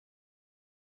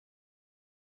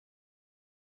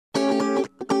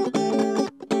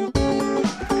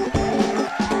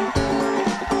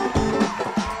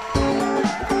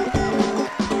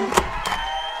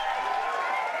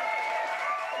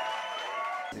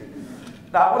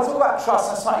Now, I want to talk about trust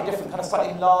in a slightly different, kind of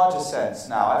slightly larger sense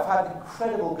now. I've had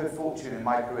incredible good fortune in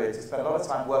my career to spend a lot of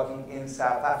time working in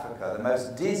South Africa, the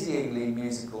most dizzyingly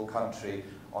musical country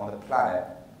on the planet.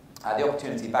 I had the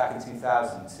opportunity back in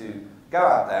 2000 to go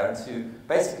out there and to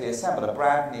basically assemble a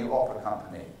brand new opera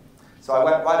company. So I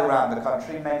went right around the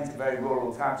country, mainly to very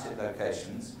rural township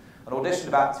locations, and auditioned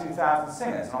about 2,000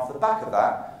 singers, and off the back of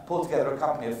that, pulled together a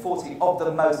company of 40 of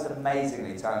the most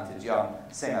amazingly talented young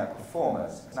singer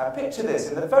performers. Now picture this,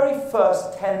 in the very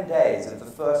first 10 days of the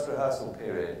first rehearsal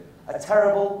period, a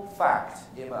terrible fact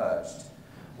emerged.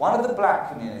 One of the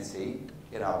black community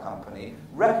in our company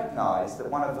recognised that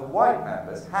one of the white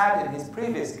members had in his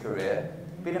previous career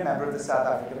been a member of the South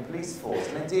African police force.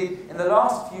 And indeed, in the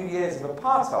last few years of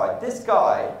apartheid, this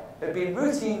guy had been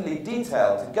routinely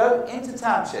detailed to go into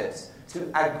townships to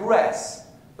aggress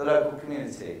the local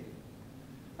community.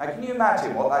 Now, can you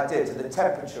imagine what that did to the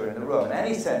temperature in the room and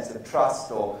any sense of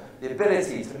trust or the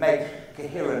ability to make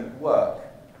coherent work?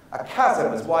 A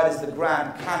chasm as wide as the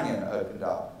Grand Canyon opened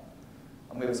up.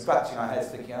 And we were scratching our heads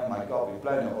thinking, oh my God, we've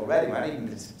blown it already. We haven't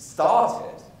even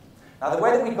started. Now, the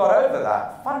way that we got over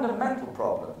that fundamental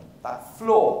problem, that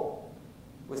flaw,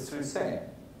 was through singing.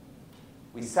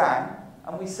 We sang,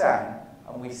 and we sang,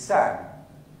 and we sang.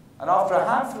 And after a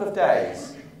handful of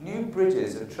days, new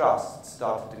bridges of trust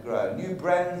started to grow. New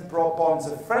bonds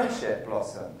of friendship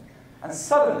blossomed. And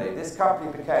suddenly, this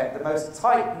company became the most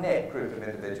tight-knit group of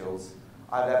individuals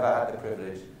I've ever had the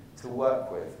privilege to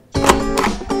work with.